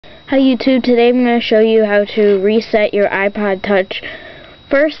Hi YouTube, today I'm going to show you how to reset your iPod Touch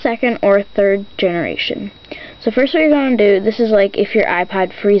first, second, or third generation. So first what you're going to do, this is like if your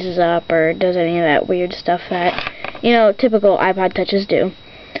iPod freezes up or does any of that weird stuff that, you know, typical iPod Touches do.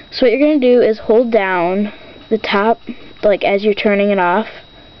 So what you're going to do is hold down the top, like as you're turning it off,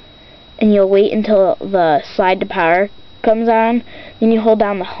 and you'll wait until the slide to power comes on. Then you hold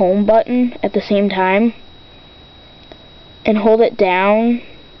down the home button at the same time, and hold it down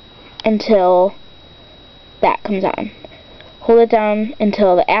until that comes on. Hold it down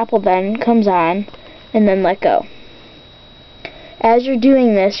until the Apple then comes on, and then let go. As you're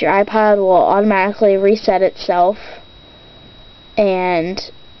doing this, your iPod will automatically reset itself, and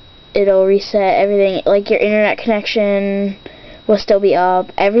it'll reset everything, like your internet connection will still be up,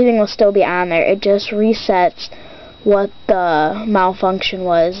 everything will still be on there. It just resets what the malfunction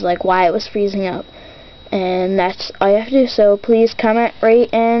was, like why it was freezing up. And that's all you have to do, so please comment,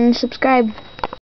 rate, and subscribe.